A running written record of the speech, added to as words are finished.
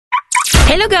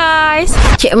Hello guys,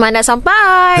 Cik Man dah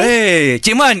sampai. Hey,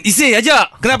 Cik Man, isi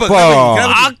ajak. Kenapa?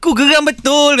 Aku geram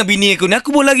betul dengan bini aku ni.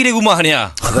 Aku baru lagi dari rumah ni.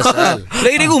 Pasal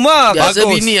lagi dari rumah. biasa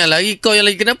Bagus. bini yang lagi, kau yang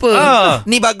lagi kenapa?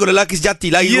 Ni bagus lelaki sejati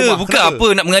lagi Ya, rumah. bukan apa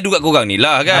nak mengadu kat korang ni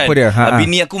lah kan. Apa dia?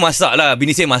 Bini aku masak lah.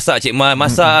 Bini saya masak, Cik Man.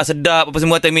 Masak sedap apa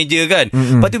semua atas meja kan.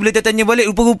 Lepas tu bila dia tanya balik,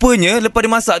 rupa-rupanya lepas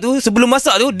dia masak tu, sebelum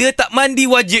masak tu dia tak mandi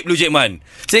wajib dulu, Cik Man.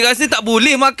 Saya rasa tak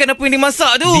boleh makan apa yang dia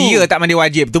masak tu. Dia tak mandi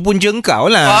wajib tu pun jengkau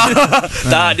lah.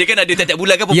 Tak, dia kan ada tiap-tiap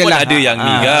bulan kan perempuan ada yang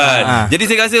ni kan. Jadi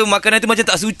saya rasa makanan tu macam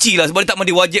tak suci lah sebab dia tak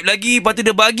mandi wajib lagi. Lepas tu dia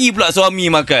bagi pula suami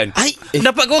makan.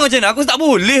 Pendapat korang macam mana? Aku tak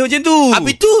boleh macam tu.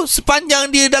 Habis tu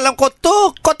sepanjang dia dalam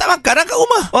kotor, kau tak makan kat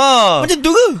rumah. Macam tu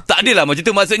ke? Tak adalah macam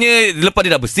tu. Maksudnya lepas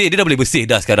dia dah bersih, dia dah boleh bersih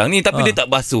dah sekarang ni. Tapi dia tak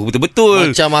basuh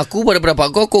betul-betul. Macam aku pada pendapat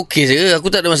kau okey je.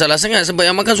 Aku tak ada masalah sangat sebab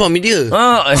yang makan suami dia.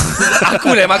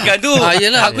 Aku lah yang makan tu.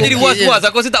 Yelah, aku jadi was-was.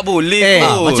 Aku rasa tak boleh.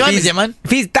 Macam mana Cik Man?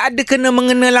 Fiz, tak ada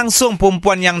kena-mengena langsung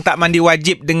perempuan yang tak mandi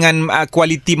wajib dengan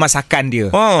kualiti masakan dia.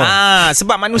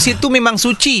 Sebab manusia tu memang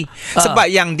suci. Sebab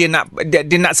yang dia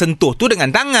nak sentuh tu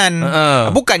dengan tangan.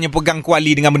 Bukannya pegang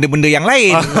kuali dengan benda-benda yang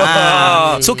lain.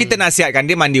 So kita nasihatkan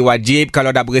dia mandi wajib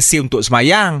kalau dah bersih untuk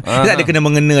semayang. Dia tak ada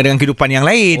kena-mengena dengan kehidupan yang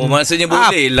lain. Maksudnya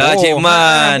boleh lah Cik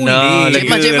Man.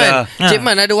 Cik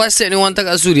Man ada WhatsApp ni orang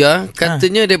hantar kat Suria.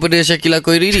 Katanya daripada Syakila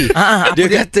Khairiri. Dia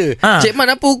kata, Cik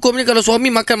Man, apa hukumnya kalau suami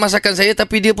makan masakan saya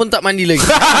tapi dia pun tak mandi lagi?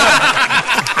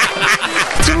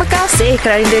 Terima kasih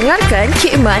kerana dengarkan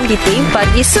Cik Man di Tim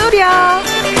Pagi Suria.